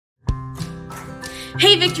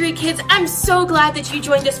Hey Victory Kids, I'm so glad that you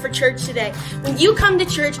joined us for church today. When you come to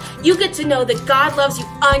church, you get to know that God loves you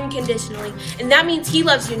unconditionally, and that means He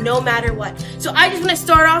loves you no matter what. So I just want to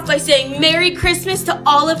start off by saying Merry Christmas to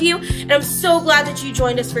all of you, and I'm so glad that you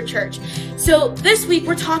joined us for church. So this week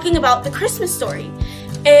we're talking about the Christmas story,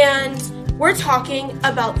 and we're talking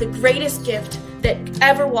about the greatest gift that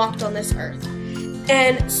ever walked on this earth.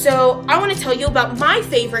 And so I want to tell you about my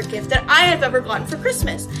favorite gift that I have ever gotten for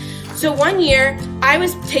Christmas. So one year, I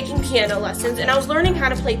was taking piano lessons and I was learning how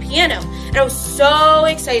to play piano. And I was so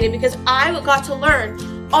excited because I got to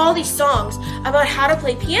learn all these songs about how to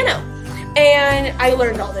play piano. And I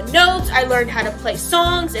learned all the notes, I learned how to play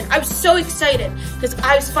songs, and I was so excited because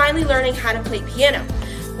I was finally learning how to play piano.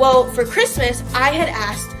 Well, for Christmas, I had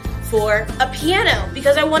asked for a piano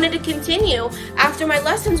because I wanted to continue after my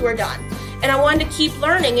lessons were done. And I wanted to keep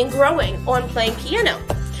learning and growing on playing piano.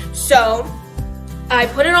 So I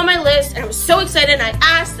put it on my list and I was so excited, and I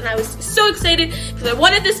asked, and I was so excited because I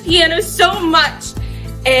wanted this piano so much.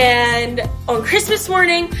 And on Christmas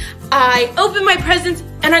morning, I opened my presents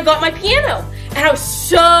and I got my piano. And I was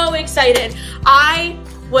so excited. I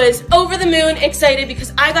was over the moon excited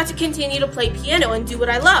because I got to continue to play piano and do what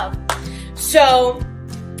I love. So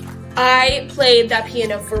I played that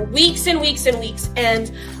piano for weeks and weeks and weeks,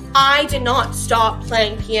 and I did not stop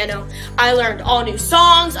playing piano. I learned all new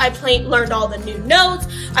songs, I learned all the new notes,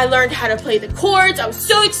 I learned how to play the chords. I was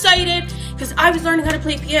so excited because I was learning how to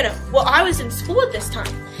play piano. Well, I was in school at this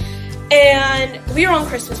time, and we were on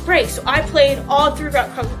Christmas break, so I played all throughout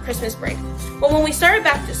Christmas break. Well, when we started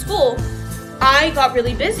back to school, I got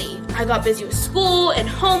really busy. I got busy with school and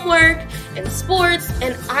homework and sports,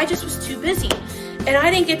 and I just was too busy. And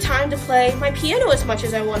I didn't get time to play my piano as much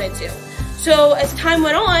as I wanted to. So as time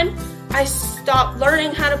went on, I stopped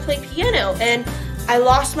learning how to play piano, and I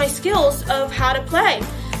lost my skills of how to play.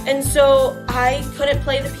 And so I couldn't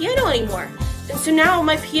play the piano anymore. And so now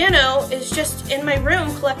my piano is just in my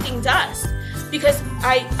room collecting dust because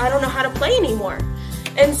I don't know how to play anymore.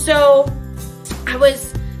 And so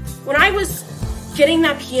when I was getting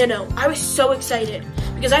that piano, I was so excited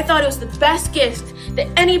because I thought it was the best gift that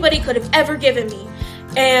anybody could have ever given me.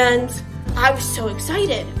 And I was so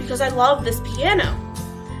excited because I love this piano.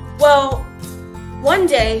 Well, one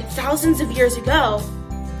day, thousands of years ago,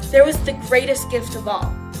 there was the greatest gift of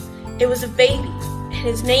all. It was a baby, and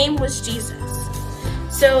his name was Jesus.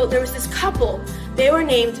 So there was this couple, they were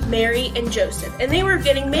named Mary and Joseph, and they were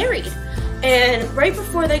getting married. And right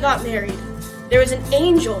before they got married, there was an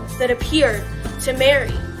angel that appeared to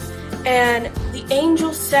Mary. And the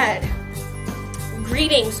angel said,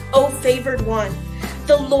 "Greetings, O favored one.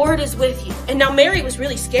 The Lord is with you." And now Mary was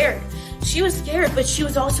really scared. She was scared, but she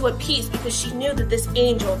was also at peace because she knew that this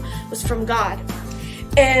angel was from God.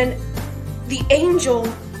 And the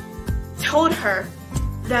angel told her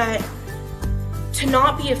that to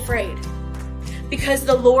not be afraid because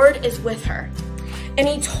the Lord is with her. And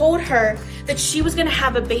he told her that she was going to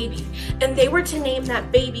have a baby, and they were to name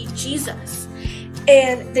that baby Jesus,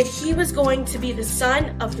 and that he was going to be the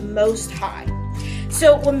Son of the Most High.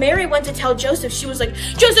 So when Mary went to tell Joseph, she was like,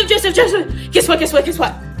 "Joseph, Joseph, Joseph, guess what, guess what, guess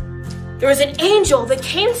what? There was an angel that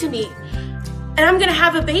came to me, and I'm gonna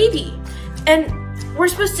have a baby, and we're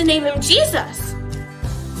supposed to name him Jesus."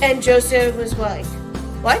 And Joseph was like,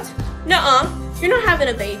 "What? Nuh-uh, you're not having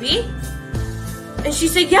a baby." And she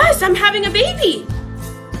said, "Yes, I'm having a baby."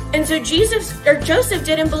 And so Joseph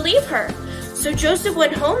didn't believe her. So Joseph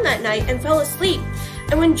went home that night and fell asleep.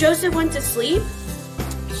 And when Joseph went to sleep,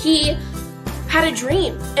 he had a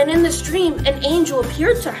dream, and in this dream, an angel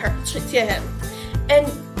appeared to him. And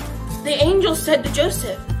the angel said to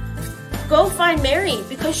Joseph, "Go find Mary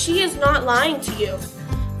because she is not lying to you."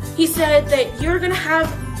 He said that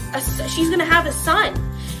she's gonna have a son,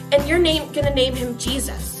 and you're gonna name him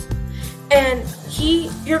Jesus. And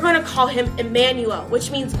you're gonna call him Emmanuel,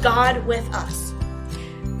 which means God with us.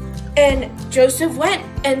 And Joseph went,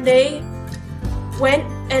 and they went,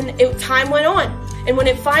 and time went on. And when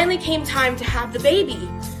it finally came time to have the baby,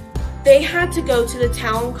 they had to go to the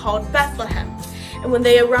town called Bethlehem. And when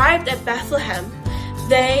they arrived at Bethlehem,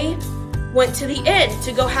 they went to the inn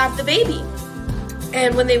to go have the baby.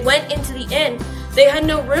 And when they went into the inn, they had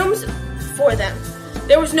no rooms for them.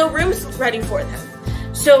 There was no rooms ready for them.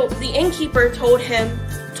 So the innkeeper told them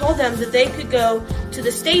that they could go to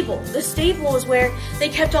the stable. The stable was where they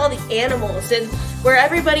kept all the animals, and where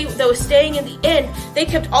everybody that was staying in the inn, they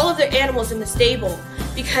kept all of their animals in the stable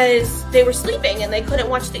because they were sleeping and they couldn't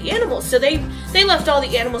watch the animals. So they left all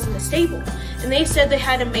the animals in the stable. And they said they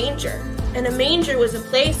had a manger. And a manger was a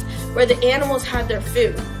place where the animals had their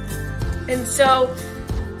food. And so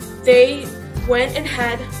they went and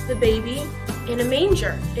had the baby, in a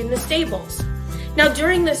manger in the stables. Now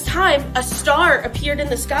during this time, a star appeared in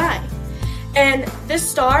the sky. And this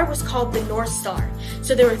star was called the North Star.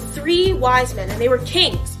 So there were 3 wise men, and they were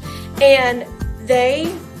kings. And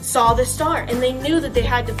they saw the star, and they knew that they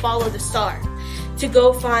had to follow the star to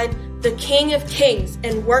go find the King of Kings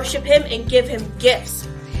and worship him and give him gifts.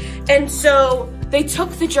 And so they took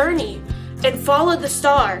the journey and followed the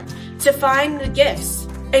star to find the gifts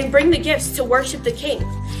and bring the gifts to worship the king.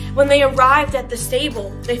 When they arrived at the stable,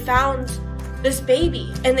 they found this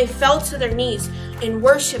baby, and they fell to their knees in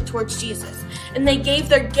worship towards Jesus. And they gave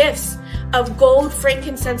their gifts of gold,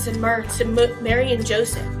 frankincense, and myrrh to Mary and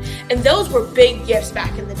Joseph. And those were big gifts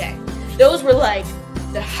back in the day. Those were like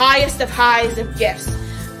the highest of highs of gifts.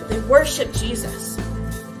 They worshiped Jesus.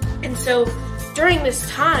 And so during this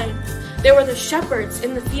time, there were the shepherds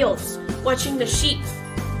in the fields watching the sheep.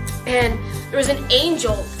 And there was an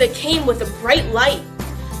angel that came with a bright light.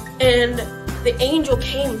 And the angel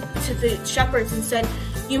came to the shepherds and said,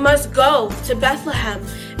 "You must go to Bethlehem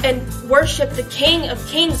and worship the King of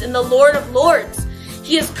Kings and the Lord of Lords.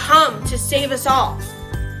 He has come to save us all."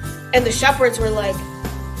 And the shepherds were like,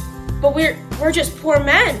 "But we're just poor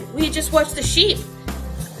men. We just watched the sheep."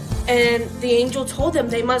 And the angel told them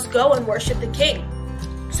they must go and worship the king.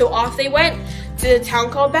 So off they went to the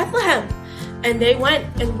town called Bethlehem, and they went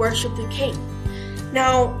and worshiped the king.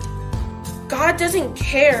 Now, God doesn't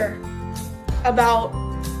care about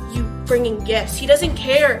you bringing gifts. He doesn't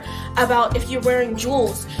care about if you're wearing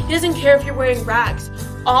jewels. He doesn't care if you're wearing rags.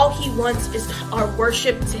 All he wants is our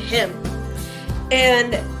worship to him.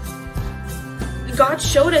 And God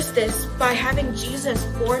showed us this by having Jesus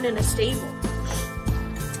born in a stable.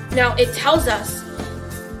 Now, it tells us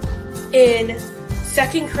in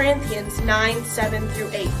 2 Corinthians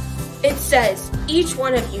 9:7-8, it says, "Each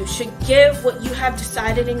one of you should give what you have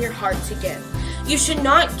decided in your heart to give. You should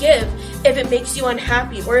not give if it makes you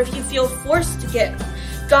unhappy or if you feel forced to give.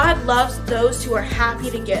 God loves those who are happy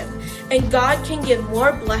to give, and God can give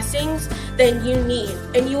more blessings than you need,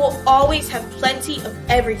 and you will always have plenty of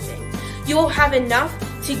everything. You will have enough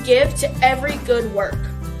to give to every good work."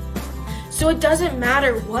 So it doesn't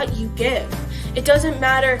matter what you give. It doesn't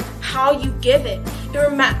matter how you give it.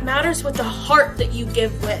 It matters with the heart that you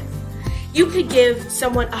give with. You could give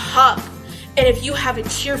someone a hug, and if you have a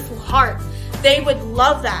cheerful heart, they would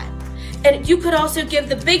love that. And you could also give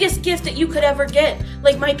the biggest gift that you could ever get,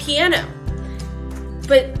 like my piano.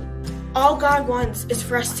 But all God wants is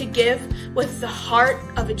for us to give with the heart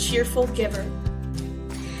of a cheerful giver.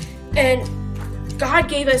 And God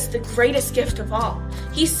gave us the greatest gift of all.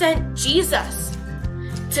 He sent Jesus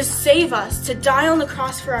to save us, to die on the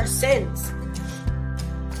cross for our sins.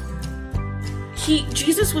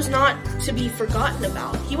 Jesus was not to be forgotten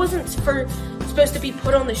about. He wasn't supposed to be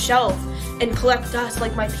put on the shelf and collect dust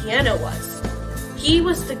like my piano was.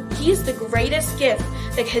 He's the greatest gift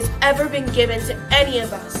that has ever been given to any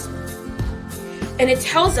of us. And it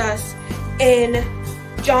tells us in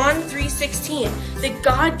John 3:16 that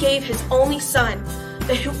God gave his only son,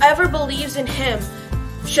 that whoever believes in him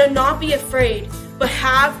shall not be afraid, but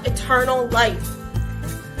have eternal life.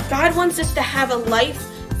 God wants us to have a life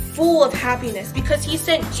full of happiness because he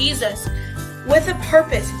sent Jesus with a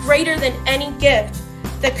purpose greater than any gift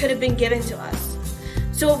that could have been given to us.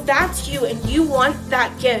 So if that's you and you want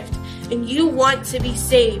that gift and you want to be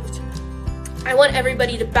saved, I want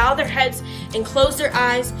everybody to bow their heads and close their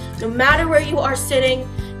eyes, no matter where you are sitting,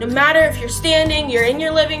 no matter if you're standing, you're in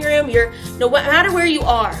your living room, no matter where you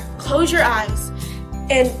are, close your eyes.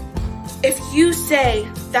 And if you say,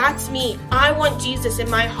 "That's me, I want Jesus in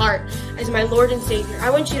my heart as my Lord and Savior,"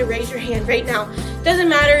 I want you to raise your hand right now. Doesn't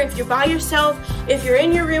matter if you're by yourself, if you're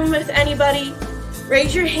in your room with anybody,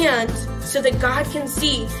 raise your hand so that God can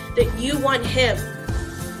see that you want him.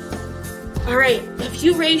 All right, if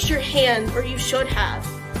you raised your hand, or you should have,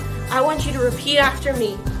 I want you to repeat after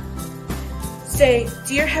me. Say,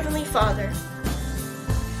 "Dear Heavenly Father,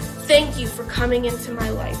 thank you for coming into my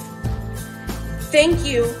life. Thank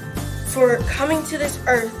you for coming to this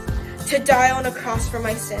earth to die on a cross for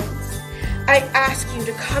my sins. I ask you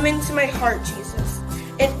to come into my heart, Jesus,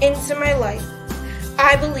 and into my life.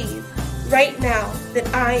 I believe right now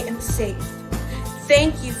that I am saved.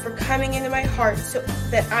 Thank you for coming into my heart so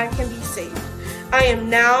that I can be saved. I am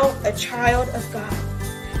now a child of God.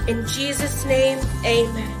 In Jesus' name,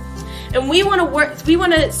 amen." And we want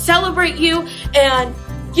to celebrate you and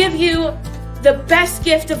give you the best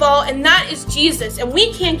gift of all, and that is Jesus. And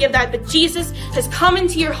we can't give that, but Jesus has come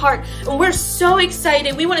into your heart, and we're so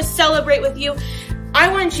excited. We want to celebrate with you. I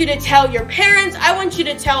want you to tell your parents. I want you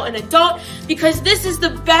to tell an adult, because this is the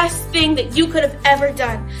best thing that you could have ever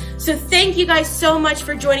done. So thank you guys so much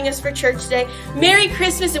for joining us for church today. Merry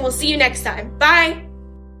Christmas, and we'll see you next time. Bye.